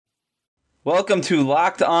Welcome to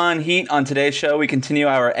Locked On Heat. On today's show, we continue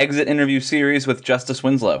our exit interview series with Justice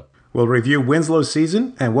Winslow. We'll review Winslow's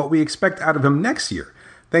season and what we expect out of him next year.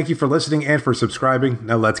 Thank you for listening and for subscribing.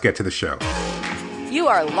 Now let's get to the show. You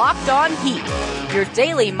are Locked On Heat, your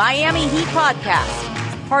daily Miami Heat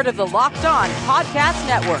podcast. Part of the Locked On Podcast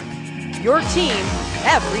Network, your team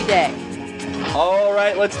every day. All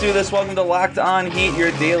right, let's do this. Welcome to Locked On Heat, your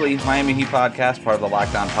daily Miami Heat podcast, part of the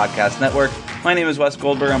Locked On Podcast Network. My name is Wes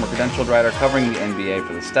Goldberg. I'm a credentialed writer covering the NBA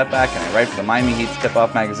for the Step Back, and I write for the Miami Heat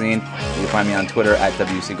Tip-Off magazine. You can find me on Twitter at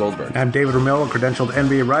WC Goldberg. I'm David Ramil, a credentialed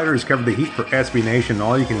NBA writer who's covered the Heat for SB Nation and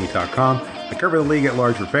AllYouCanEat.com. I cover the league at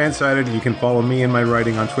large for Fansided. You can follow me and my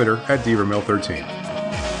writing on Twitter at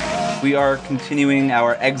DRamil13. We are continuing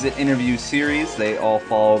our exit interview series. They all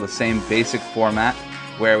follow the same basic format,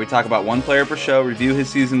 where we talk about one player per show, review his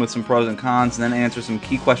season with some pros and cons, and then answer some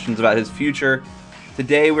key questions about his future.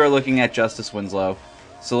 Today we're looking at Justice Winslow.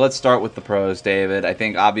 So let's start with the pros, David. I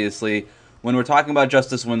think obviously when we're talking about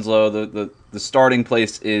Justice Winslow, the starting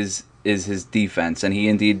place is his defense, and he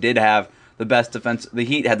indeed did have the best defense. The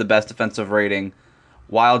Heat had the best defensive rating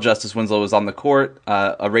while Justice Winslow was on the court,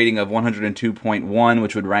 a rating of 102.1,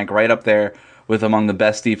 which would rank right up there with among the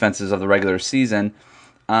best defenses of the regular season.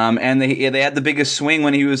 And they had the biggest swing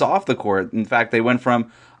when he was off the court. In fact, they went from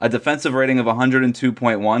a defensive rating of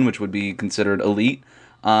 102.1, which would be considered elite,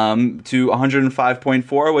 to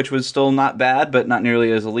 105.4, which was still not bad, but not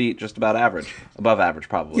nearly as elite, just about average, above average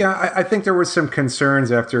probably. Yeah, I think there was some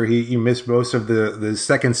concerns after he missed most of the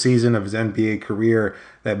second season of his NBA career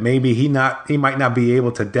that maybe he might not be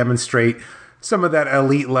able to demonstrate some of that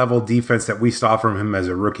elite level defense that we saw from him as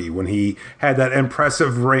a rookie when he had that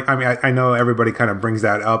impressive ring. I mean, I know everybody kind of brings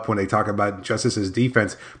that up when they talk about Justice's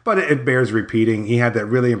defense, but it bears repeating. He had that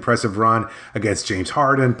really impressive run against James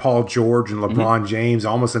Harden, Paul George, and LeBron James,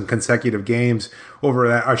 almost in consecutive games over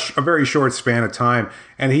a very short span of time.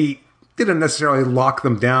 And he didn't necessarily lock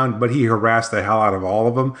them down, but he harassed the hell out of all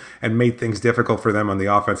of them and made things difficult for them on the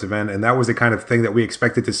offensive end. And that was the kind of thing that we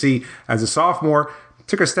expected to see as a sophomore.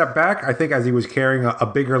 Took a step back, I think, as he was carrying a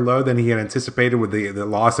bigger load than he had anticipated with the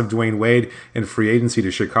loss of Dwayne Wade in free agency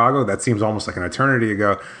to Chicago. That seems almost like an eternity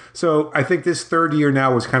ago. So I think this third year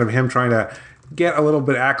now was kind of him trying to get a little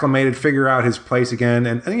bit acclimated, figure out his place again.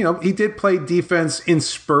 And you know, he did play defense in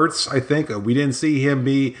spurts, I think. We didn't see him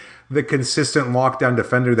be the consistent lockdown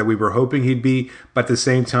defender that we were hoping he'd be. But at the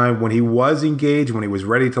same time, when he was engaged, when he was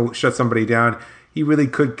ready to shut somebody down, he really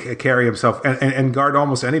could carry himself and guard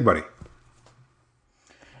almost anybody.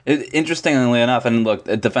 Interestingly enough, and look,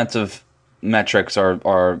 defensive metrics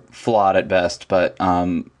are flawed at best, but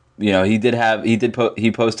you know,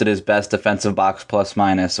 he posted his best defensive box plus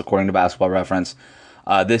minus according to Basketball Reference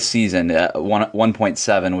this season,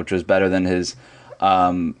 1.7, which was better than his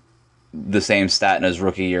the same stat in his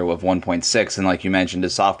rookie year of 1.6, and like you mentioned,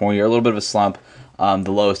 his sophomore year a little bit of a slump,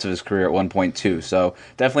 the lowest of his career at 1.2. So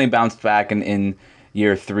definitely bounced back in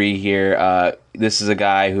year three here. This is a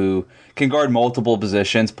guy who can guard multiple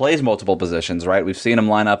positions, plays multiple positions, right? We've seen him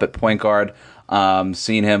line up at point guard,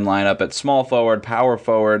 seen him line up at small forward, power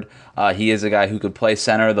forward. He is a guy who could play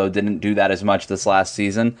center, though didn't do that as much this last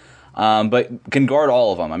season, but can guard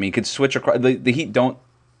all of them. I mean, he could switch across. The Heat don't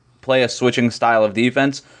play a switching style of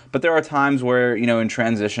defense, but there are times where, you know, in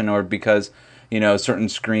transition or because, you know, certain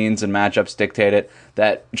screens and matchups dictate it,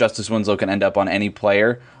 that Justice Winslow can end up on any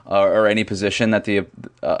player or any position that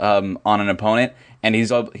on an opponent, and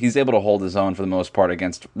he's able to hold his own for the most part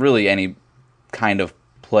against really any kind of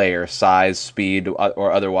player, size, speed,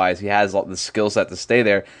 or otherwise. He has the skill set to stay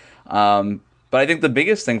there. But I think the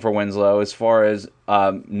biggest thing for Winslow, as far as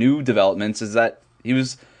new developments, is that he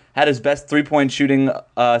had his best three-point shooting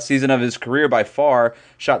season of his career by far.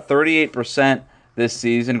 Shot 38% this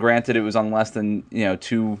season. Granted, it was on less than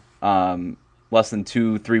two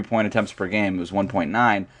 3-point attempts per game. It was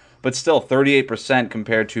 1.9, but still 38%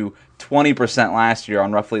 compared to 20% last year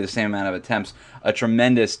on roughly the same amount of attempts. A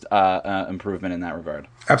tremendous improvement in that regard.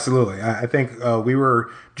 Absolutely. I think we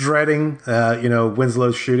were dreading,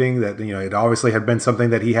 Winslow's shooting. That it obviously had been something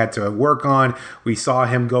that he had to work on. We saw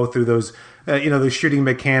him go through those shooting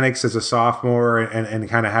mechanics as a sophomore and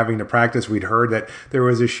kind of having to practice. We'd heard that there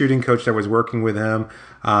was a shooting coach that was working with him,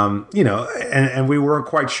 and we weren't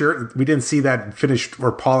quite sure. We didn't see that finished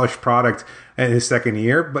or polished product in his second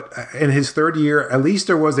year, but in his third year, at least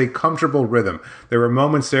there was a comfortable rhythm. There were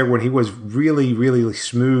moments there when he was really, really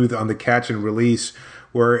smooth on the catch and release,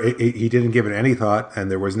 where he didn't give it any thought,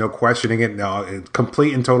 and there was no questioning it. No,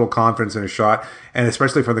 complete and total confidence in his shot, and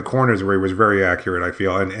especially from the corners where he was very accurate, I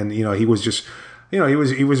feel. And he was just he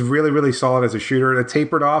was really, really solid as a shooter. It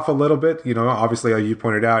tapered off a little bit. Obviously, like you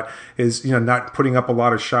pointed out, is not putting up a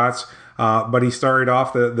lot of shots. But he started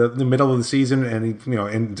off the middle of the season, and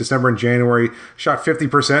in December and January, shot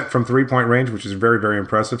 50% from 3-point range, which is very, very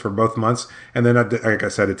impressive for both months. And then, like I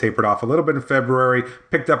said, it tapered off a little bit in February,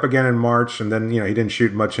 picked up again in March, and then he didn't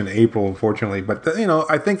shoot much in April, unfortunately. But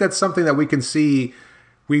I think that's something that we can see.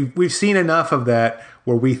 We've seen enough of that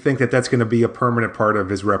where we think that that's going to be a permanent part of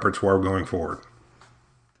his repertoire going forward.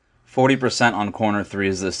 40% on corner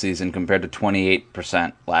threes this season compared to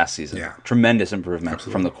 28% last season. Yeah. Tremendous improvement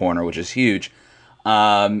from the corner, which is huge.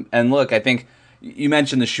 And look, I think you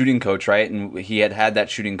mentioned the shooting coach, right? And he had that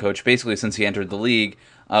shooting coach basically since he entered the league.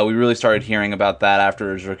 We really started hearing about that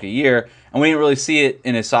after his rookie year. And we didn't really see it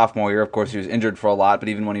in his sophomore year. Of course, he was injured for a lot, but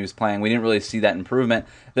even when he was playing, we didn't really see that improvement.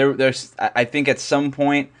 I think at some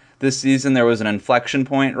point this season there was an inflection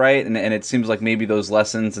point, right? And it seems like maybe those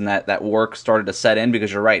lessons and that work started to set in,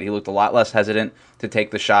 because you're right, he looked a lot less hesitant to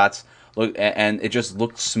take the shots. And it just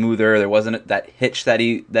looked smoother. There wasn't that hitch that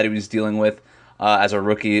he was dealing with as a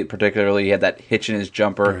rookie, particularly. He had that hitch in his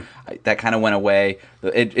jumper. Right. That kind of went away.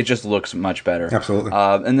 It just looks much better. Absolutely.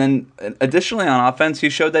 And then additionally on offense, he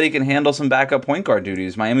showed that he can handle some backup point guard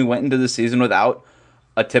duties. Miami went into the season without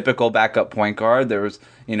a typical backup point guard. There was,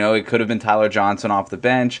 it could have been Tyler Johnson off the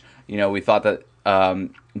bench. We thought that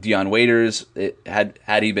Dion Waiters,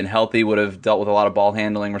 had he been healthy, would have dealt with a lot of ball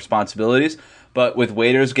handling responsibilities. But with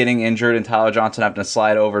Waiters getting injured and Tyler Johnson having to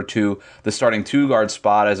slide over to the starting 2-guard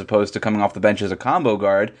spot as opposed to coming off the bench as a combo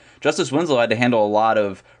guard, Justice Winslow had to handle a lot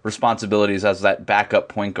of responsibilities as that backup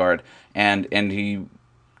point guard. And he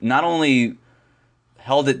not only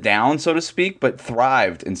held it down, so to speak, but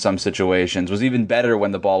thrived in some situations, was even better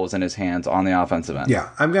when the ball was in his hands on the offensive end. Yeah,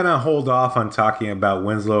 I'm going to hold off on talking about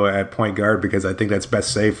Winslow at point guard because I think that's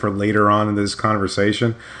best saved for later on in this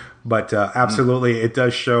conversation. But absolutely, it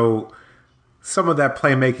does show some of that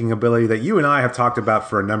playmaking ability that you and I have talked about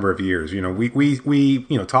for a number of years.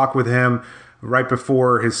 We talked with him right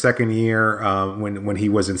before his second year when he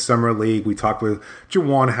was in summer league. We talked with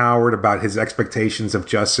Juwan Howard about his expectations of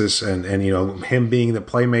Justice and him being the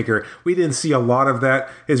playmaker. We didn't see a lot of that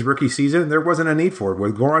his rookie season. There wasn't a need for it.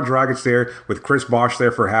 With Goran Dragic there, with Chris Bosh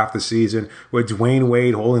there for half the season, with Dwayne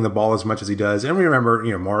Wade holding the ball as much as he does. And we remember,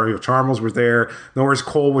 Mario Chalmers was there, Norris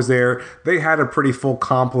Cole was there. They had a pretty full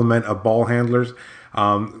complement of ball handlers.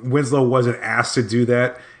 Winslow wasn't asked to do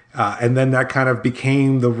that. And then that kind of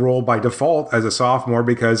became the role by default as a sophomore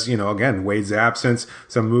because, again, Wade's absence,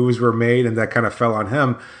 some moves were made and that kind of fell on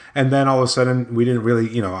him. And then all of a sudden we didn't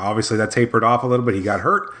really, obviously that tapered off a little bit. He got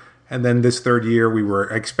hurt. And then this third year we were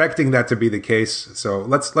expecting that to be the case. So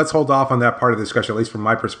let's hold off on that part of the discussion, at least from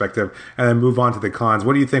my perspective, and then move on to the cons.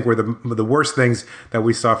 What do you think were the worst things that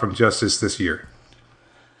we saw from Justice this year?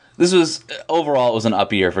 This was, overall, it was an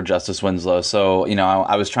up year for Justice Winslow. So,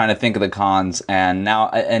 I was trying to think of the cons, and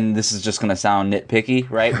this is just going to sound nitpicky,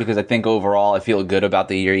 right? Because I think overall I feel good about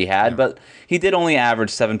the year he had, but he did only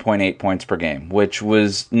average 7.8 points per game, which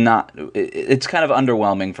was it's kind of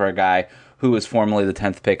underwhelming for a guy who was formerly the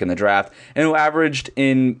 10th pick in the draft, and who averaged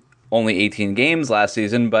in only 18 games last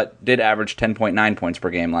season, but did average 10.9 points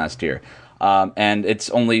per game last year. And it's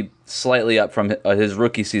only slightly up from his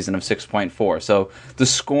rookie season of 6.4. So the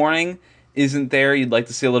scoring isn't there. You'd like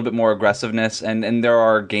to see a little bit more aggressiveness, and there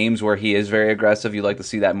are games where he is very aggressive. You'd like to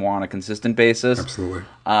see that more on a consistent basis. Absolutely.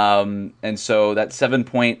 And so that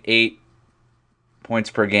 7.8 points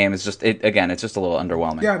per game is just, it's just a little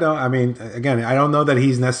underwhelming. Yeah, no, I mean, again, I don't know that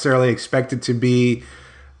he's necessarily expected to be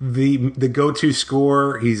the go-to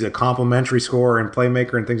scorer. He's a complimentary scorer and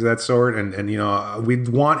playmaker and things of that sort. And we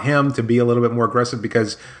want him to be a little bit more aggressive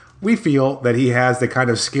because we feel that he has the kind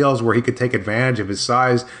of skills where he could take advantage of his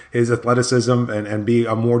size, his athleticism, and be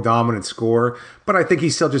a more dominant scorer. But I think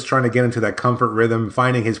he's still just trying to get into that comfort rhythm,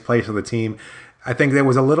 finding his place on the team. I think they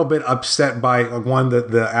was a little bit upset by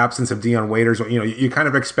the absence of Dion Waiters. You kind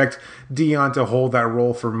of expect Dion to hold that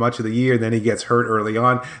role for much of the year. Then he gets hurt early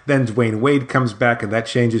on. Then Dwayne Wade comes back, and that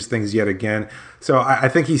changes things yet again. So I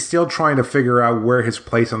think he's still trying to figure out where his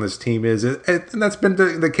place on this team is, and that's been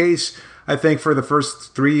the case, I think, for the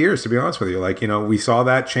first 3 years, to be honest with you. We saw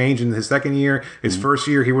that change in his second year. His first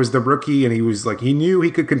year, he was the rookie, and he knew he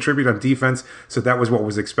could contribute on defense, so that was what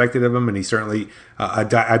was expected of him, and he certainly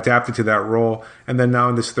adapted to that role. And then now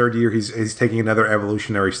in this third year, he's taking another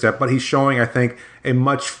evolutionary step, but he's showing, I think, a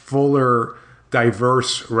much fuller,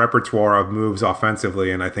 diverse repertoire of moves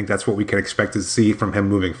offensively, and I think that's what we can expect to see from him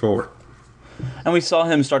moving forward. And we saw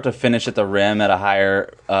him start to finish at the rim at a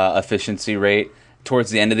higher efficiency rate.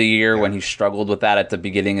 towards the end of the year when he struggled with that at the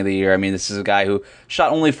beginning of the year. I mean, this is a guy who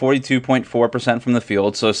shot only 42.4% from the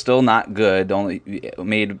field, so still not good. Only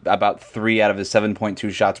made about 3 out of his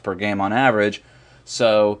 7.2 shots per game on average.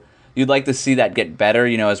 So you'd like to see that get better.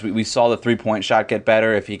 As we saw the 3-point shot get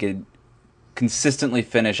better, if he could consistently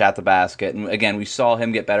finish at the basket. And again, we saw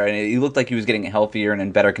him get better, and he looked like he was getting healthier and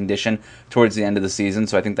in better condition towards the end of the season,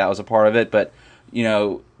 so I think that was a part of it. But,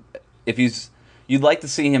 if you'd like to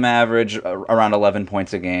see him average around 11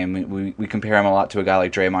 points a game. We compare him a lot to a guy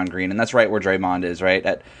like Draymond Green, and that's right where Draymond is,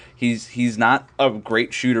 right? He's not a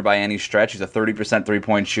great shooter by any stretch. He's a 30%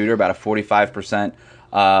 three-point shooter, about a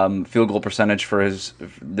 45% field goal percentage for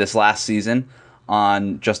this last season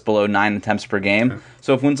on just below 9 attempts per game.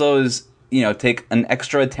 So if Winslow is, take an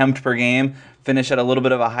extra attempt per game, finish at a little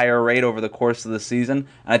bit of a higher rate over the course of the season,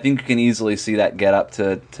 and I think you can easily see that get up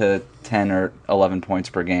to 10 or 11 points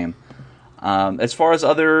per game. As far as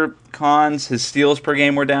other cons, his steals per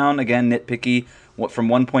game were down. Again, nitpicky, from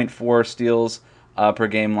 1.4 steals per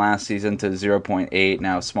game last season to 0.8.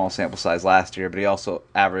 Now, small sample size last year, but he also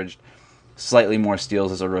averaged slightly more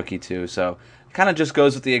steals as a rookie too. So kind of just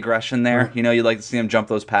goes with the aggression there. You'd like to see him jump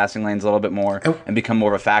those passing lanes a little bit more and become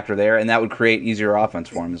more of a factor there, and that would create easier offense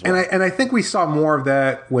for him as well. And I think we saw more of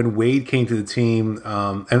that when Wade came to the team,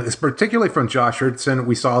 and it's particularly from Josh Richardson.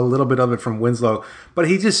 We saw a little bit of it from Winslow, but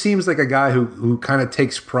he just seems like a guy who kind of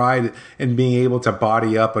takes pride in being able to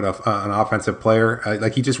body up an offensive player.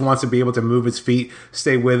 Like he just wants to be able to move his feet,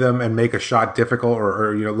 stay with him, and make a shot difficult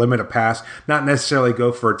or limit a pass, not necessarily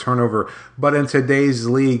go for a turnover. But in today's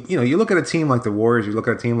league, you look at a team like the Warriors, you look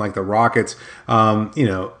at a team like the Rockets,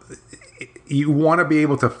 you want to be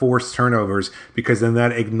able to force turnovers because then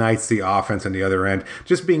that ignites the offense on the other end.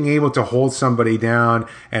 Just being able to hold somebody down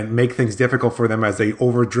and make things difficult for them as they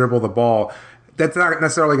over dribble the ball, that's not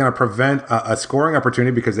necessarily going to prevent a scoring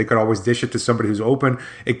opportunity because they could always dish it to somebody who's open.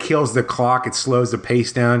 It kills the clock. It slows the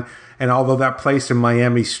pace down. And although that plays to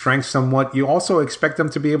Miami's strength somewhat, you also expect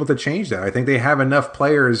them to be able to change that. I think they have enough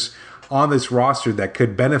players on this roster that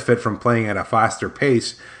could benefit from playing at a faster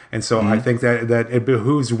pace. And so I think that it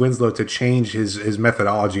behooves Winslow to change his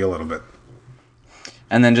methodology a little bit.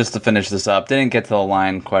 And then just to finish this up, didn't get to the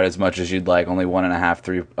line quite as much as you'd like, only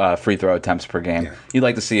 1.5 free throw attempts per game. Yeah. You'd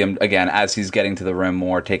like to see him, again, as he's getting to the rim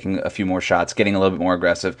more, taking a few more shots, getting a little bit more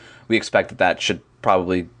aggressive. We expect that should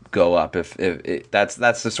probably go up. If that's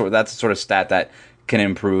the sort of stat that can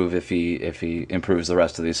improve if he improves the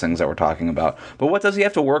rest of these things that we're talking about. But what does he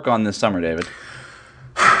have to work on this summer, David?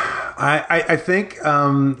 I think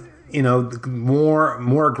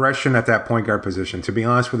more aggression at that point guard position. To be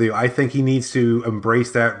honest with you, I think he needs to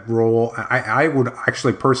embrace that role. I would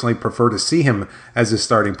actually personally prefer to see him as a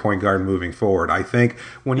starting point guard moving forward. I think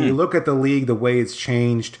when you look at the league, the way it's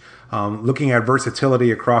changed, looking at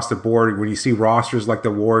versatility across the board, when you see rosters like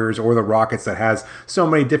the Warriors or the Rockets that has so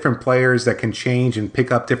many different players that can change and pick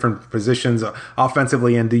up different positions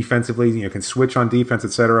offensively and defensively, can switch on defense,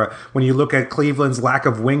 etc. When you look at Cleveland's lack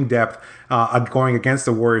of wing depth going against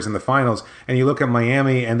the Warriors in the finals, and you look at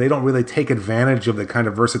Miami and they don't really take advantage of the kind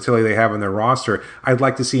of versatility they have in their roster, I'd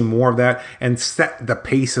like to see more of that and set the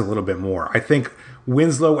pace a little bit more. I think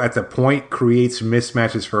Winslow at the point creates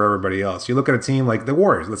mismatches for everybody else. You look at a team like the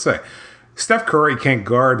Warriors, let's say. Steph Curry can't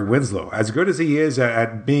guard Winslow. As good as he is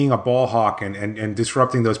at being a ball hawk and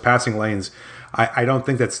disrupting those passing lanes, I don't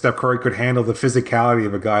think that Steph Curry could handle the physicality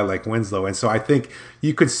of a guy like Winslow. And so I think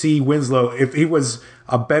you could see Winslow, if he was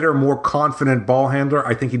a better, more confident ball handler,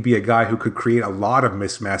 I think he'd be a guy who could create a lot of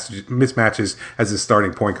mismatches as a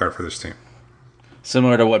starting point guard for this team.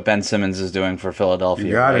 Similar to what Ben Simmons is doing for Philadelphia,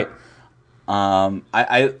 you got right? It.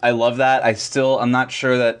 I love that. I'm not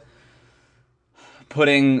sure that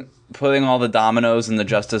putting all the dominoes in the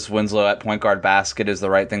Justice Winslow at point guard basket is the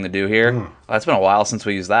right thing to do here. Well, it's been a while since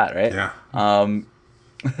we used that, right? Yeah.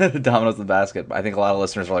 Dominoes in the basket. I think a lot of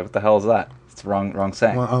listeners are like, "What the hell is that?" It's wrong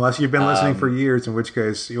saying. Well, unless you've been listening for years, in which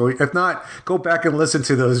case, if not, go back and listen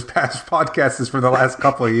to those past podcasts for the last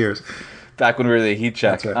couple of years. Back when we were the Heat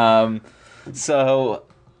Check. That's right.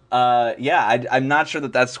 I'm not sure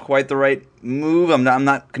that that's quite the right move. I'm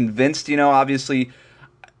not convinced. Obviously,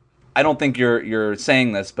 I don't think you're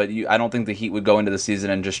saying this, but I don't think the Heat would go into the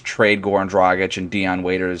season and just trade Goran Dragic and Dion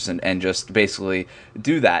Waiters and just basically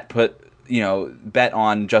do that. Bet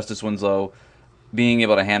on Justice Winslow being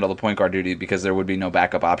able to handle the point guard duty because there would be no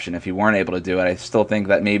backup option if he weren't able to do it. I still think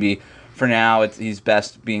that maybe for now he's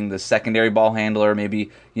best being the secondary ball handler.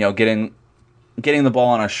 Maybe getting the ball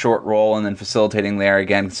on a short roll and then facilitating there,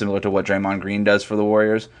 again, similar to what Draymond Green does for the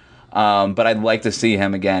Warriors. But I'd like to see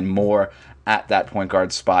him, again, more at that point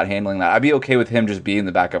guard spot, handling that. I'd be okay with him just being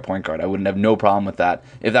the backup point guard. I wouldn't have no problem with that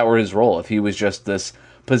if that were his role. If he was just this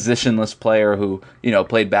positionless player who,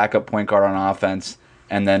 played backup point guard on offense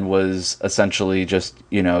and then was essentially just,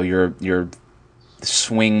 your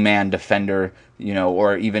swing man defender,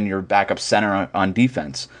 or even your backup center on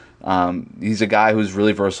defense. He's a guy who's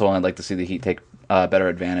really versatile, and I'd like to see the Heat take better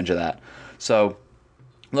advantage of that. So,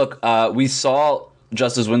 look, we saw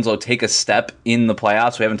Justice Winslow take a step in the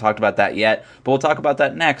playoffs. We haven't talked about that yet, but we'll talk about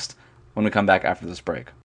that next when we come back after this break.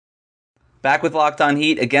 Back with Locked On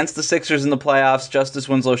Heat against the Sixers in the playoffs, Justice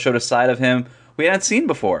Winslow showed a side of him we hadn't seen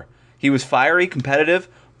before. He was fiery, competitive,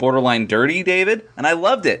 borderline dirty, David, and I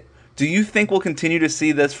loved it. Do you think we'll continue to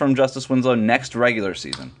see this from Justice Winslow next regular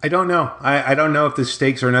season? I don't know. I don't know if the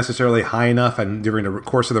stakes are necessarily high enough and during the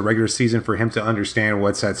course of the regular season for him to understand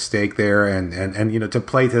what's at stake there and to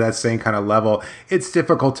play to that same kind of level. It's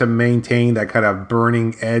difficult to maintain that kind of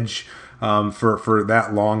burning edge for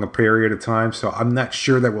that long a period of time. So I'm not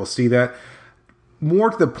sure that we'll see that.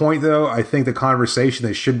 More to the point, though, I think the conversation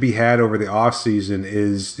that should be had over the offseason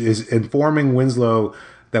is informing Winslow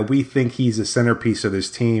that we think he's the centerpiece of this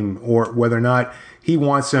team, or whether or not he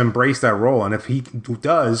wants to embrace that role. And if he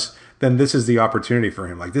does, then this is the opportunity for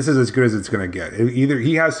him. Like, this is as good as it's going to get. Either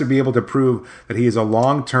he has to be able to prove that he is a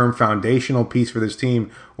long-term foundational piece for this team,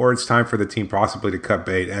 or it's time for the team possibly to cut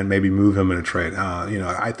bait and maybe move him in a trade.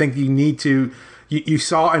 I think you need to. You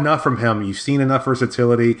saw enough from him. You've seen enough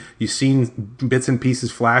versatility. You've seen bits and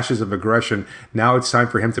pieces, flashes of aggression. Now it's time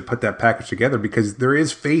for him to put that package together, because there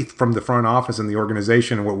is faith from the front office and the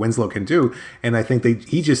organization and what Winslow can do. And I think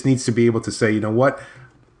he just needs to be able to say, you know what,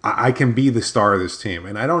 I can be the star of this team.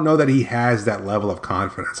 And I don't know that he has that level of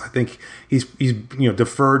confidence. I think he's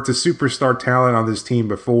deferred to superstar talent on this team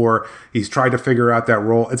before. He's tried to figure out that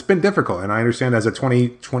role. It's been difficult. And I understand as a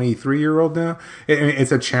 23-year-old now,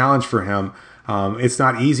 it's a challenge for him. It's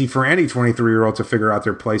not easy for any 23-year-old to figure out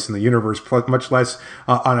their place in the universe, much less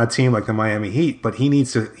on a team like the Miami Heat. But he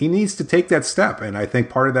needs to take that step, and I think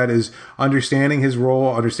part of that is understanding his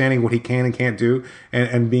role, understanding what he can and can't do,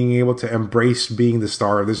 and being able to embrace being the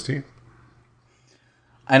star of this team.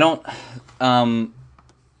 I don't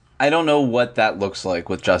know what that looks like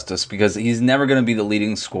with Justice, because he's never going to be the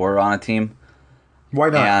leading scorer on a team.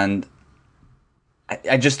 Why not? And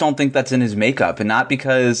I just don't think that's in his makeup, and not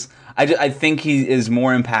because I think he is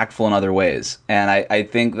more impactful in other ways. And I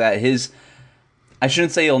think that I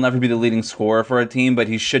shouldn't say he'll never be the leading scorer for a team, but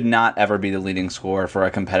he should not ever be the leading scorer for a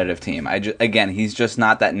competitive team. Again, he's just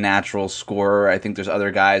not that natural scorer. I think there's other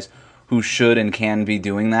guys who should and can be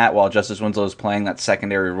doing that, while Justice Winslow is playing that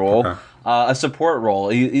secondary role, a support role.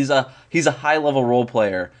 He's a high level role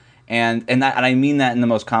player, and I mean that in the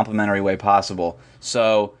most complimentary way possible.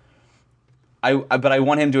 So. But I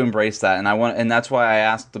want him to embrace that, and that's why I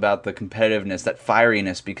asked about the competitiveness, that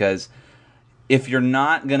fieriness, because if you're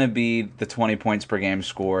not going to be the 20 points per game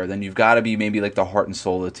scorer, then you've got to be maybe like the heart and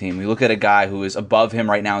soul of the team. We look at a guy who is above him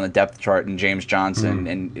right now in the depth chart, in James Johnson,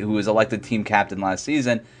 and who was elected team captain last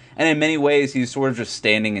season, and in many ways he's sort of just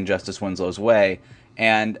standing in Justice Winslow's way.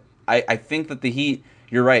 And I think that the Heat,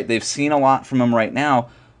 you're right, they've seen a lot from him right now.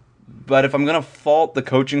 But if I'm going to fault the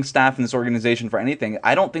coaching staff in this organization for anything,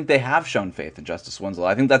 I don't think they have shown faith in Justice Winslow.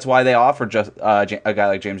 I think that's why they offered a guy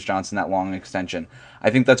like James Johnson that long extension. I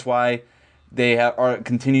think that's why they are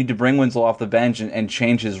continued to bring Winslow off the bench and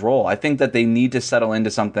change his role. I think that they need to settle into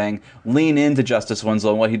something, lean into Justice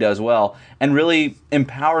Winslow and what he does well, and really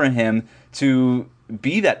empower him to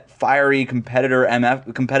be that fiery competitive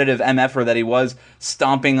MFer that he was,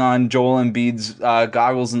 stomping on Joel Embiid's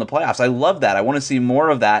goggles in the playoffs. I love that. I want to see more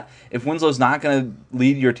of that. If Winslow's not going to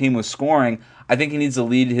lead your team with scoring, I think he needs to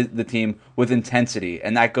lead the team with intensity,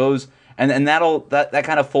 and that goes and that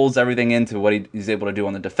kind of folds everything into what he's able to do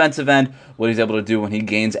on the defensive end, what he's able to do when he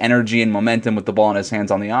gains energy and momentum with the ball in his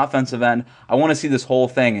hands on the offensive end. I want to see this whole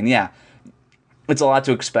thing, and yeah. It's a lot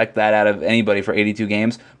to expect that out of anybody for 82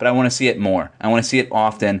 games, but I want to see it more. I want to see it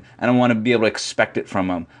often, and I want to be able to expect it from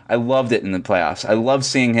him. I loved it in the playoffs. I love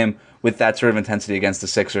seeing him with that sort of intensity against the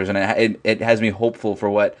Sixers, and it has me hopeful for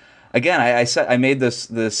what. Again, I made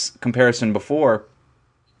this comparison before.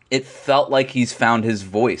 It felt like he's found his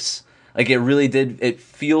voice. Like it really did. It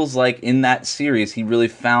feels like in that series he really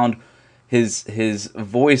found his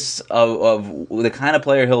voice of the kind of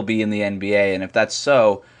player he'll be in the NBA, and if that's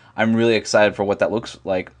so, I'm really excited for what that looks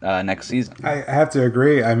like next season. I have to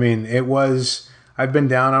agree. I mean, I've been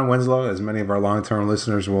down on Winslow, as many of our long-term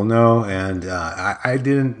listeners will know, and I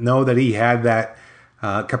didn't know that he had that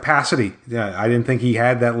capacity. I didn't think he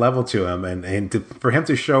had that level to him, and for him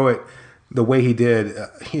to show it the way he did,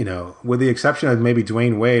 with the exception of maybe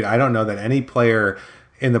Dwayne Wade, I don't know that any player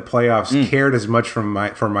in the playoffs cared as much for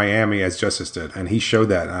Miami as Justice did, and he showed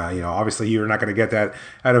that. Obviously you're not going to get that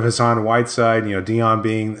out of Hassan Whiteside. Dion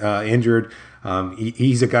being injured,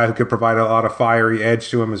 he's a guy who could provide a lot of fiery edge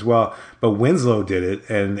to him as well. But Winslow did it,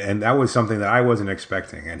 and that was something that I wasn't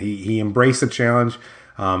expecting. And he embraced the challenge.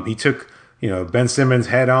 He took Ben Simmons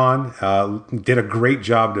head on, did a great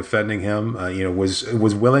job defending him.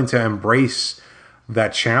 Was willing to embrace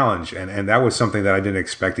that challenge, and that was something that I didn't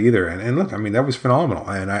expect either. And look, I mean, that was phenomenal.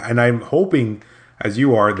 And I'm hoping, as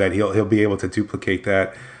you are, that he'll be able to duplicate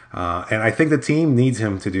that. And I think the team needs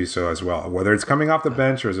him to do so as well, whether it's coming off the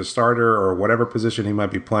bench or as a starter or whatever position he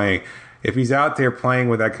might be playing. If he's out there playing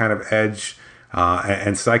with that kind of edge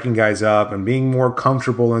and psyching guys up and being more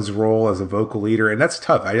comfortable in his role as a vocal leader, and that's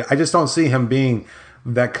tough. I just don't see him being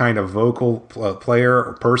that kind of vocal player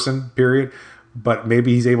or person, period. But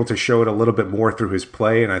maybe he's able to show it a little bit more through his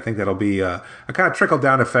play, and I think that'll be a kind of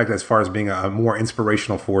trickle-down effect as far as being a more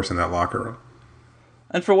inspirational force in that locker room.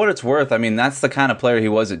 And for what it's worth, I mean, that's the kind of player he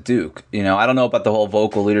was at Duke. I don't know about the whole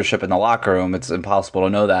vocal leadership in the locker room. It's impossible to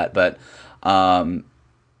know that. But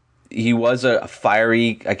he was a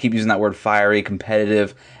fiery, I keep using that word, fiery,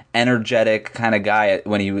 competitive, energetic kind of guy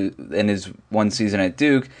when he was in his one season at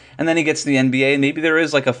Duke. And then he gets to the NBA, and maybe there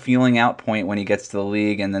is like a feeling out point when he gets to the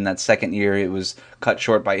league. And then that second year, it was cut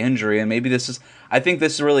short by injury. And maybe I think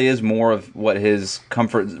this really is more of what his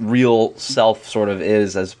comfort, real self sort of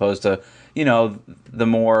is, as opposed to, the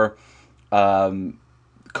more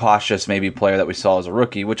cautious maybe player that we saw as a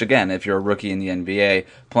rookie, which again, if you're a rookie in the NBA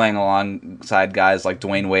playing alongside guys like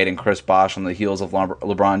Dwayne Wade and Chris Bosh on the heels of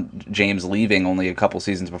LeBron James leaving only a couple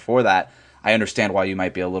seasons before that, I understand why you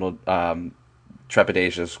might be a little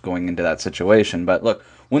trepidatious going into that situation. But look,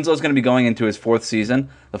 Winslow's going to be going into his fourth season,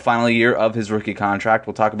 the final year of his rookie contract.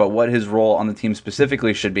 We'll talk about what his role on the team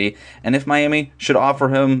specifically should be, and if Miami should offer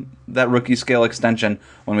him that rookie scale extension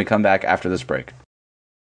when we come back after this break.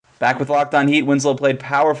 Back with Locked On Heat, Winslow played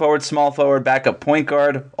power forward, small forward, backup point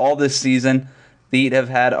guard all this season. The Heat have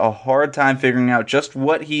had a hard time figuring out just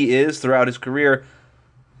what he is throughout his career,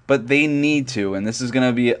 but they need to, and this is going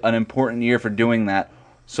to be an important year for doing that.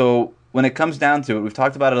 So when it comes down to it, we've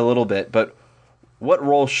talked about it a little bit, but what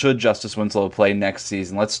role should Justice Winslow play next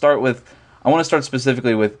season? I want to start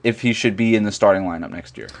specifically with if he should be in the starting lineup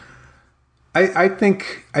next year. I think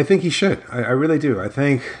he should. I really do. I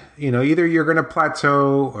think, either you're going to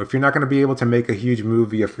plateau, or if you're not going to be able to make a huge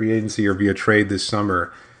move via free agency or via trade this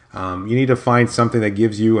summer, you need to find something that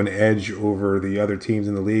gives you an edge over the other teams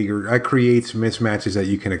in the league, or that creates mismatches that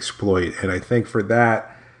you can exploit. And I think for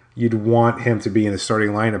that, you'd want him to be in the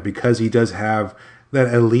starting lineup because he does have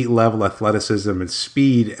that elite level athleticism and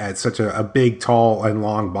speed at such a big, tall, and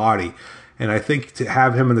long body. And I think to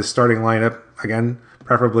have him in the starting lineup, again,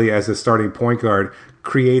 preferably as a starting point guard,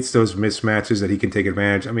 creates those mismatches that he can take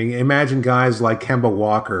advantage. I mean, imagine guys like Kemba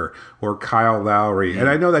Walker or Kyle Lowry. And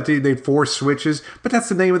I know that they force switches, but that's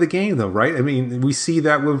the name of the game, though, right? I mean, we see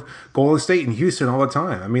that with Golden State and Houston all the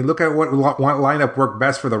time. I mean, look at what lineup worked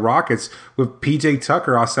best for the Rockets with P.J.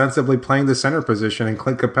 Tucker ostensibly playing the center position and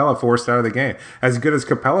Clint Capella forced out of the game. As good as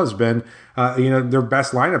Capella's been, their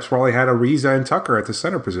best lineups probably had Ariza and Tucker at the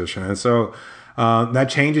center position. And so that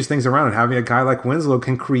changes things around, and having a guy like Winslow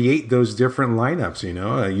can create those different lineups.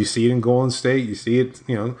 You see it in Golden State, you see it,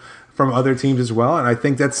 from other teams as well, and I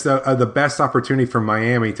think that's the best opportunity for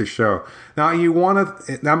Miami to show. Now,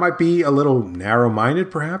 that might be a little narrow-minded,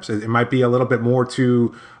 perhaps. It might be a little bit more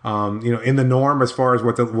to, in the norm as far as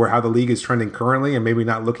how the league is trending currently, and maybe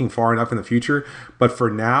not looking far enough in the future. But for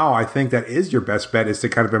now, I think that is your best bet, is to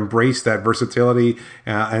kind of embrace that versatility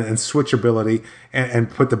and switchability, and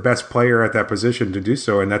put the best player at that position to do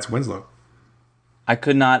so, and that's Winslow. I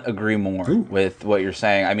could not agree more with what you're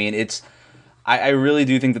saying. I mean, I really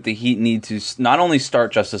do think that the Heat need to not only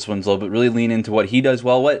start Justice Winslow, but really lean into what he does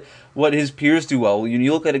well, what his peers do well.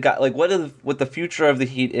 You look at a guy like what the future of the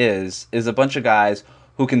Heat is a bunch of guys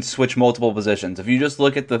who can switch multiple positions. If you just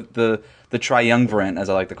look at the triumvirate, as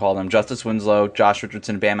I like to call them, Justice Winslow, Josh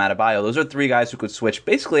Richardson, Bam Adebayo, those are three guys who could switch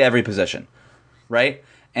basically every position, right?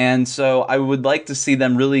 And so I would like to see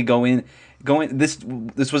them really go in. This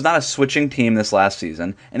was not a switching team this last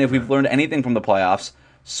season, and if we've learned anything from the playoffs,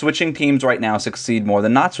 switching teams right now succeed more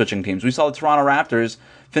than not switching teams. We saw the Toronto Raptors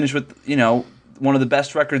finish with, one of the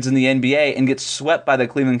best records in the NBA and get swept by the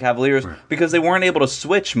Cleveland Cavaliers because they weren't able to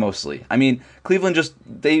switch mostly. I mean, Cleveland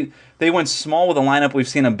they went small with a lineup we've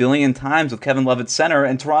seen a billion times with Kevin Love at center,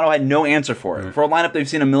 and Toronto had no answer for it. For a lineup they've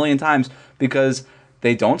seen a million times because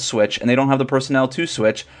they don't switch and they don't have the personnel to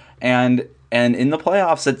switch. And in the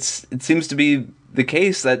playoffs, it seems to be the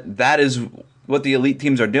case that is what the elite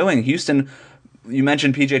teams are doing. Houston, you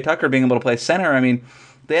mentioned P.J. Tucker being able to play center. I mean,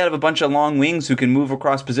 they have a bunch of long wings who can move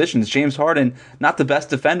across positions. James Harden, not the best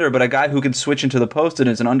defender, but a guy who can switch into the post and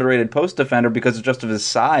is an underrated post defender because of just of his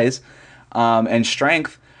size and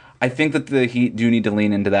strength. I think that the Heat do need to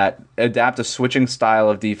lean into that, adapt a switching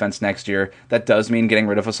style of defense next year. That does mean getting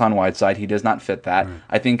rid of Hassan Whiteside. He does not fit that.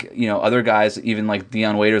 I think other guys, even like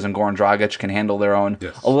Dion Waiters and Goran Dragic, can handle their own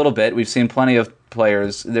a little bit. We've seen plenty of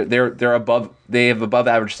players. They're above. They have above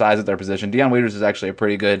average size at their position. Dion Waiters is actually a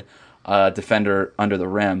pretty good defender under the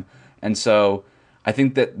rim, and so I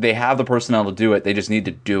think that they have the personnel to do it. They just need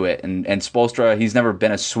to do it. And Spoelstra, he's never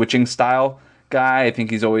been a switching style guy. I think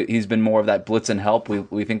he's been more of that blitz and help.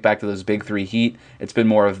 We think back to those big three Heat. It's been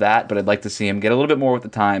more of that, but I'd like to see him get a little bit more with the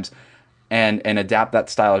times and adapt that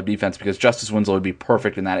style of defense because Justice Winslow would be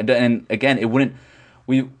perfect in that. And again, it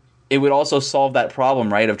would also solve that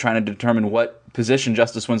problem, right, of trying to determine what position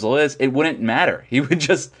Justice Winslow is. It wouldn't matter. He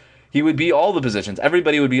would be all the positions.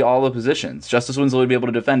 Everybody would be all the positions. Justice Winslow would be able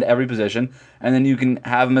to defend every position, and then you can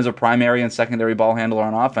have him as a primary and secondary ball handler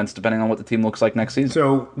on offense, depending on what the team looks like next season.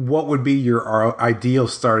 So what would be your ideal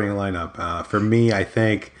starting lineup? For me, I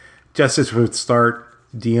think Justice would start,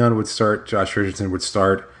 Dion would start, Josh Richardson would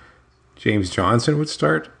start, James Johnson would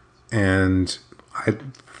start, and I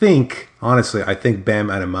think Bam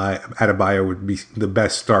Adebayo would be the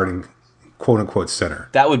best starting quote-unquote center.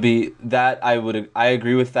 That would be that. I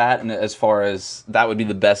agree with that. And as far as that would be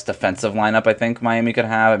the best defensive lineup I think Miami could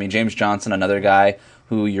have. I mean, James Johnson, another guy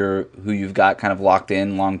who you've got kind of locked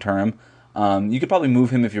in long term. You could probably move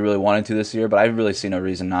him if you really wanted to this year, but I really see no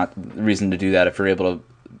reason to do that if you're able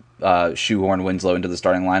to shoehorn Winslow into the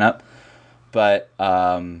starting lineup. But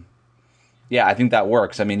yeah, I think that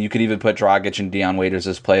works. I mean, you could even put Dragic in Dion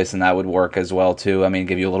Waiters' place, and that would work as well too. I mean,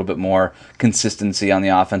 give you a little bit more consistency on the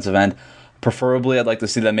offensive end. Preferably, I'd like to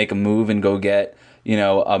see them make a move and go get,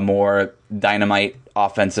 a more dynamite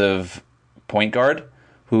offensive point guard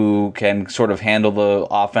who can sort of handle the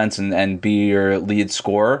offense and be your lead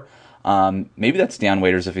scorer. Maybe that's Dion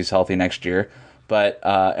Waiters if he's healthy next year. But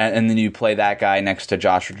and then you play that guy next to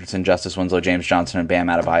Josh Richardson, Justice Winslow, James Johnson, and Bam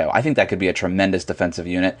Adebayo. I think that could be a tremendous defensive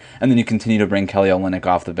unit. And then you continue to bring Kelly Olynyk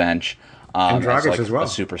off the bench and Dragic as well. A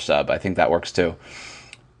super sub. I think that works too.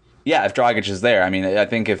 Yeah, if Dragic is there. I mean, I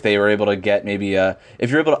think if they were able to get if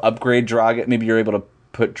you're able to upgrade Dragic, maybe you're able to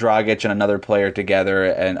put Dragic and another player together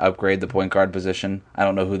and upgrade the point guard position. I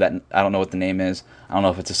don't know what the name is. I don't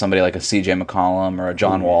know if it's somebody like a CJ McCollum or a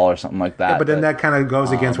John Wall or something like that. Yeah, but then that kind of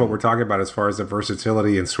goes against what we're talking about as far as the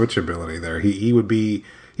versatility and switchability there. He would be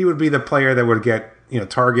the player that would get,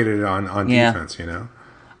 targeted on defense,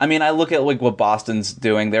 I mean, I look at like what Boston's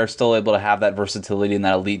doing. They're still able to have that versatility and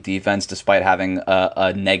that elite defense despite having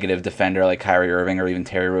a negative defender like Kyrie Irving or even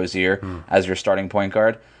Terry Rozier as your starting point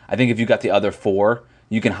guard. I think if you got the other four,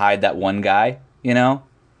 you can hide that one guy,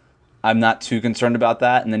 I'm not too concerned about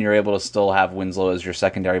that. And then you're able to still have Winslow as your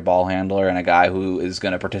secondary ball handler and a guy who is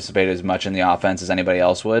going to participate as much in the offense as anybody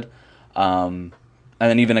else would. And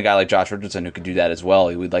then even a guy like Josh Richardson who could do that as well.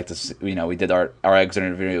 We'd like to see, we did our exit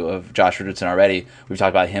interview of Josh Richardson already. We've talked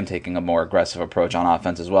about him taking a more aggressive approach on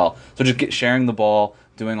offense as well. So just sharing the ball,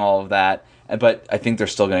 doing all of that. But I think they're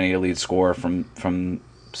still going to need a lead scorer from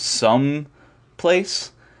some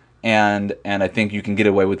place. And I think you can get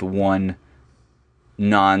away with one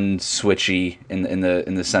non-switchy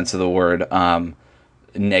in the sense of the word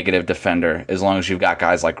negative defender, as long as you've got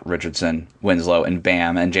guys like Richardson, Winslow, and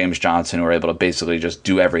Bam and James Johnson who are able to basically just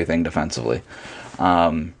do everything defensively.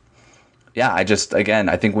 I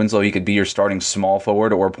think Winslow, he could be your starting small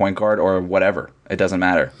forward or point guard or whatever. It doesn't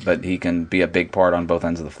matter, but he can be a big part on both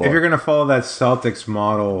ends of the floor. If you're going to follow that Celtics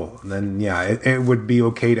model, then it would be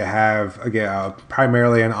okay to have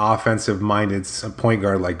primarily an offensive-minded point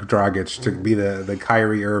guard like Dragic to be the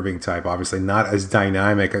Kyrie Irving type. Obviously, not as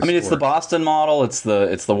dynamic as. It's the Boston model, it's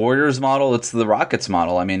the Warriors model, it's the Rockets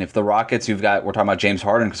model. I mean, if the Rockets, we're talking about James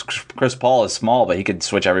Harden because Chris Paul is small, but he could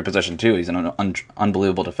switch every position too. He's an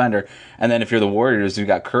unbelievable defender. And then if you're the Warriors, you've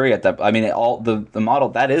got Curry at that. I mean, the model,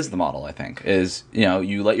 that is the model. I think is.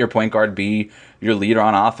 You let your point guard be your leader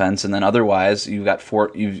on offense, and then otherwise you've got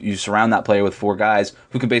you surround that player with four guys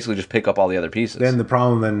who can basically just pick up all the other pieces. Then the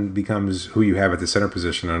problem then becomes who you have at the center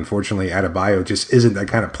position. And unfortunately, Adebayo just isn't that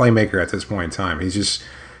kind of playmaker at this point in time. He's just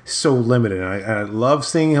so limited. And I love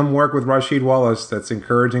seeing him work with Rasheed Wallace. That's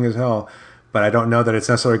encouraging as hell. But I don't know that it's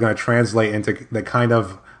necessarily going to translate into the kind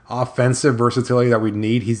of offensive versatility that we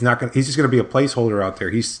need. He's just going to be a placeholder out there.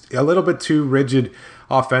 He's a little bit too rigid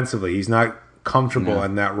offensively. He's not comfortable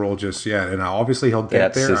in that role just yet, and obviously he'll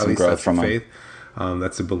get there. At least that's the faith.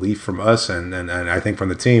 That's a belief from us and I think from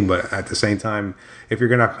the team. But at the same time, if you're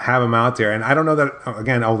going to have him out there, and I don't know that,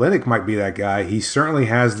 again, Olynyk might be that guy. He certainly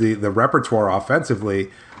has the repertoire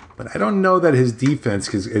offensively, but I don't know that his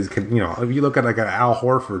defense is if you look at like an Al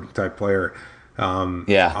Horford type player,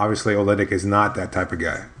 obviously Olynyk is not that type of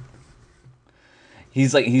guy.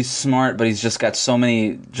 He's smart, but he's just got so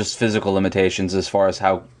many just physical limitations as far as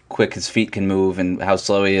how quick his feet can move and how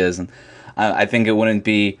slow he is. And I think it wouldn't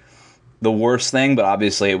be the worst thing, but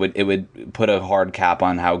obviously it would put a hard cap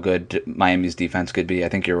on how good Miami's defense could be. I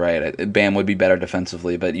think you're right. Bam would be better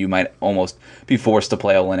defensively, but you might almost be forced to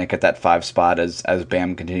play Olynyk at that 5 spot as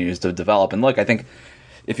Bam continues to develop. And look, I think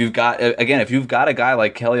if you've got a guy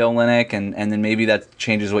like Kelly Olynyk, and then maybe that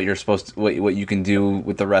changes what you're supposed to, what you can do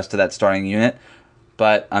with the rest of that starting unit.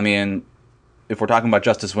 But I mean, if we're talking about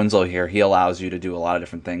Justice Winslow here, he allows you to do a lot of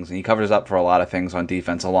different things, and he covers up for a lot of things on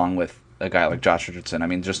defense, along with a guy like Josh Richardson. I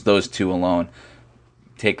mean, just those two alone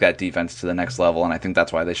take that defense to the next level, and I think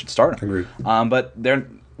that's why they should start him. Agreed. But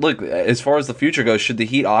look, as far as the future goes, should the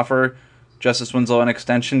Heat offer Justice Winslow an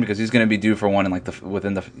extension, because he's going to be due for one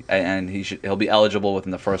and he'll be eligible within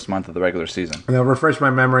the first month of the regular season. And I'll refresh my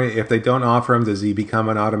memory. If they don't offer him, does he become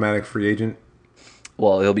an automatic free agent?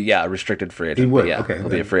 Well, he'll be a restricted free agent. He would. Yeah, Okay, he'll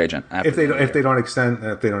be a free agent. If they don't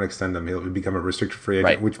extend him, he'll become a restricted free agent,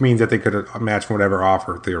 Right. which means that they could match whatever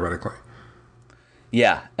offer theoretically.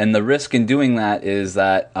 Yeah, and the risk in doing that is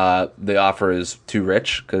that the offer is too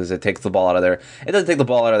rich, because it takes the ball out of their. It doesn't take the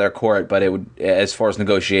ball out of their court, but it would, as far as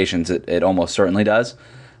negotiations, it almost certainly does.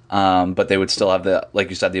 But they would still have like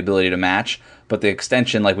you said, the ability to match. But the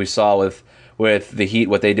extension, like we saw with the Heat,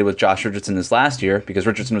 what they did with Josh Richardson this last year, because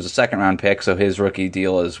Richardson was a second-round pick, so his rookie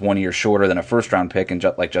deal is 1 year shorter than a first-round pick, and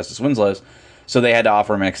like Justice Winslow's. So they had to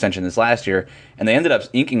offer him an extension this last year, and they ended up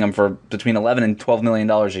inking him for between $11 and $12 million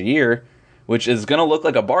a year, which is going to look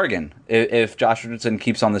like a bargain if Josh Richardson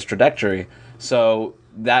keeps on this trajectory. So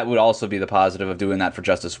that would also be the positive of doing that for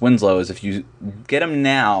Justice Winslow, is if you get him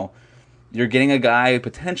now, you're getting a guy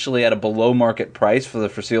potentially at a below-market price for the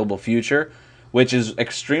foreseeable future, which is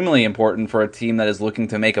extremely important for a team that is looking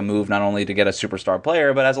to make a move not only to get a superstar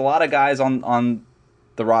player, but has a lot of guys on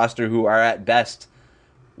the roster who are at best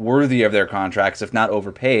worthy of their contracts, if not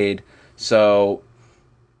overpaid. So,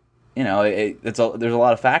 there's a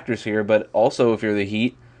lot of factors here, but also if you're the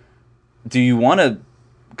Heat, do you want to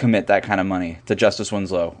commit that kind of money to Justice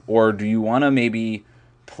Winslow? Or do you want to maybe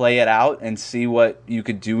play it out and see what you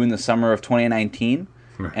could do in the summer of 2019?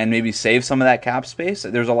 And maybe save some of that cap space?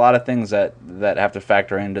 There's a lot of things that have to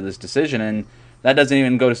factor into this decision, and that doesn't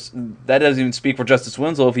even speak for Justice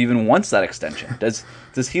Winslow if he even wants that extension.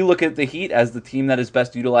 Does he look at the Heat as the team that is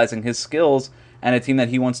best utilizing his skills and a team that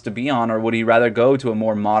he wants to be on, or would he rather go to a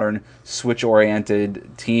more modern,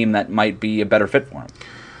 switch-oriented team that might be a better fit for him?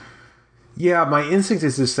 Yeah, my instinct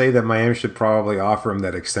is to say that Miami should probably offer him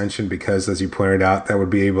that extension because, as you pointed out, that would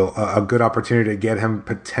be a good opportunity to get him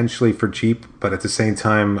potentially for cheap. But at the same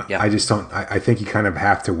time, I just don't. I think you kind of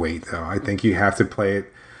have to wait, though. I think you have to play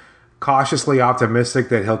it cautiously optimistic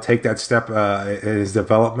that he'll take that step in his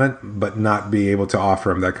development, but not be able to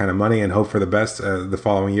offer him that kind of money and hope for the best the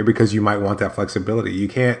following year, because you might want that flexibility. You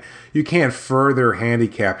can't further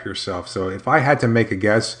handicap yourself. So if I had to make a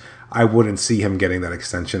guess, I wouldn't see him getting that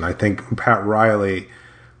extension. I think Pat Riley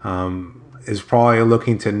is probably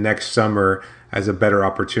looking to next summer as a better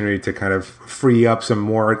opportunity to kind of free up some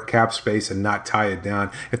more cap space and not tie it down.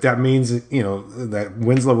 If that means, that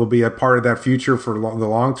Winslow will be a part of that future for the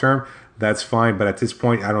long term, that's fine. But at this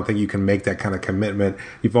point, I don't think you can make that kind of commitment.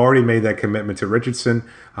 You've already made that commitment to Richardson,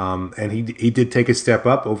 and he did take a step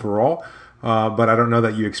up overall. But I don't know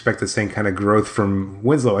that you expect the same kind of growth from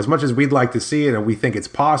Winslow. As much as we'd like to see it and we think it's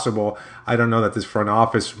possible, I don't know that this front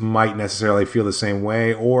office might necessarily feel the same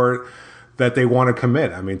way or that they want to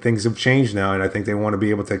commit. I mean, things have changed now, and I think they want to be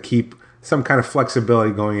able to keep some kind of flexibility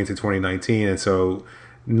going into 2019. And so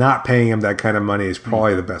not paying him that kind of money is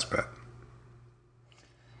probably the best bet.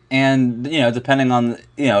 And, depending on,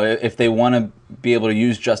 if they want to be able to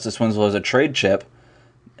use Justice Winslow as a trade chip,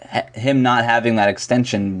 him not having that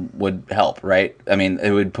extension would help, right? I mean,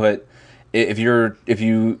 it would put, if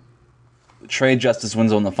you trade Justice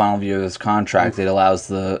Winslow in the final year of his contract, it allows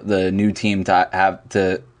the new team to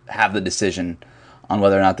have the decision on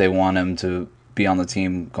whether or not they want him to be on the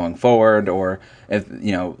team going forward, or if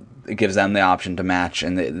it gives them the option to match,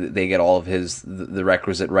 and they get all of the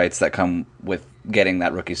requisite rights that come with getting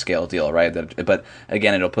that rookie scale deal, right? But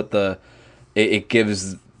again, it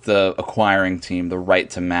gives the acquiring team the right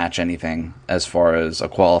to match anything as far as a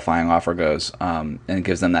qualifying offer goes, and it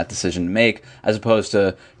gives them that decision to make, as opposed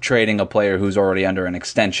to trading a player who's already under an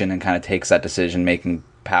extension and kind of takes that decision making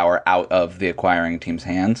power out of the acquiring team's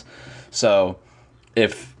hands. So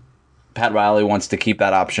if Pat Riley wants to keep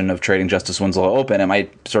that option of trading Justice Winslow open, it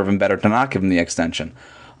might serve him better to not give him the extension.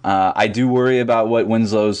 I do worry about what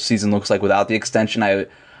Winslow's season looks like without the extension. I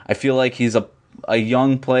feel like he's a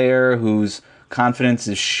young player whose confidence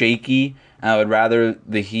is shaky. I would rather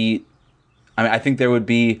the Heat. I mean, I think there would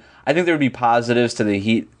be positives to the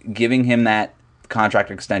Heat giving him that contract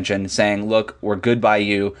extension, saying, "Look, we're good by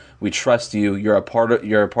you. We trust you. You're a part of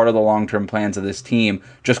the long-term plans of this team.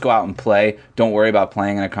 Just go out and play. Don't worry about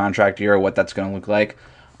playing in a contract year or what that's going to look like."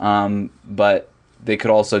 But they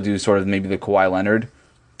could also do sort of maybe the Kawhi Leonard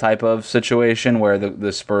type of situation where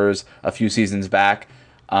the Spurs a few seasons back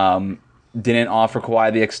didn't offer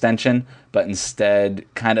Kawhi the extension, but instead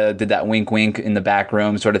kind of did that wink in the back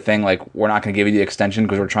room sort of thing, like, we're not going to give you the extension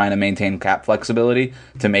because we're trying to maintain cap flexibility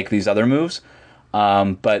to make these other moves.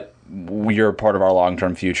 But you're part of our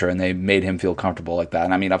long-term future, and they made him feel comfortable like that.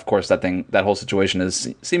 And I mean, of course, that whole situation has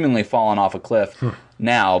seemingly fallen off a cliff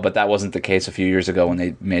now, but that wasn't the case a few years ago when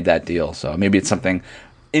they made that deal. So maybe it's something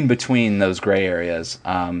in between those gray areas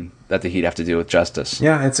that the Heat have to do with Justice.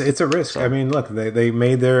 Yeah, it's a risk. So, I mean, look, they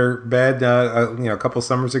made their bed a couple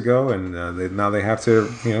summers ago, and now they have to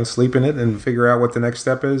sleep in it and figure out what the next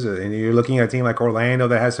step is. And you're looking at a team like Orlando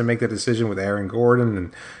that has to make that decision with Aaron Gordon,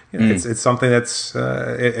 and it's something that's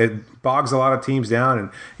it bogs a lot of teams down.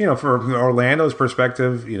 And from Orlando's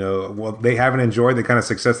perspective, well, they haven't enjoyed the kind of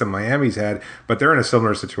success that Miami's had, but they're in a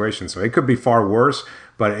similar situation, so it could be far worse.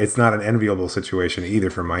 But it's not an enviable situation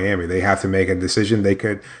either for Miami. They have to make a decision. They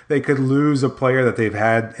could lose a player that they've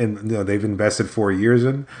had and they've invested 4 years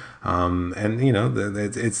in, and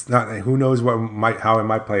it's not. Who knows how it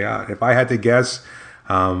might play out. If I had to guess,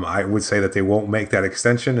 I would say that they won't make that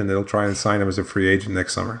extension and they'll try and sign him as a free agent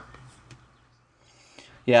next summer.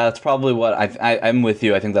 Yeah, that's probably what I'm with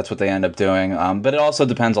you. I think that's what they end up doing. But it also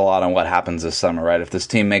depends a lot on what happens this summer, right? If this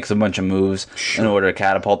team makes a bunch of moves in order to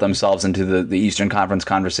catapult themselves into the Eastern Conference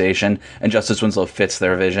conversation, and Justice Winslow fits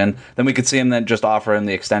their vision, then we could see him then just offer him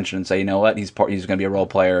the extension and say, you know what, he's going to be a role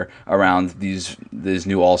player around these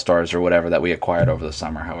new All-Stars or whatever that we acquired over the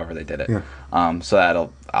summer, however they did it. Yeah. So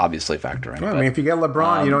that'll obviously factor in. Well, I mean, if you get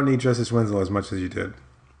LeBron, you don't need Justice Winslow as much as you did.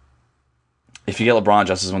 If you get LeBron,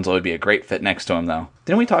 Justice Winslow would be a great fit next to him, though.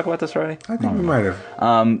 Didn't we talk about this already? I think we might have.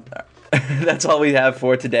 That's all we have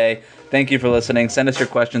for today. Thank you for listening. Send us your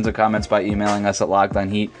questions and comments by emailing us at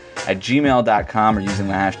lockedonheat@gmail.com or using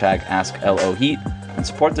the hashtag AskLOHeat. And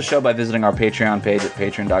support the show by visiting our Patreon page at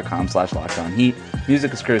patreon.com/lockedonheat.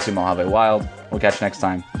 Music is courtesy of Mojave Wild. We'll catch you next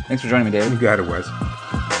time. Thanks for joining me, David. You got it, Wes.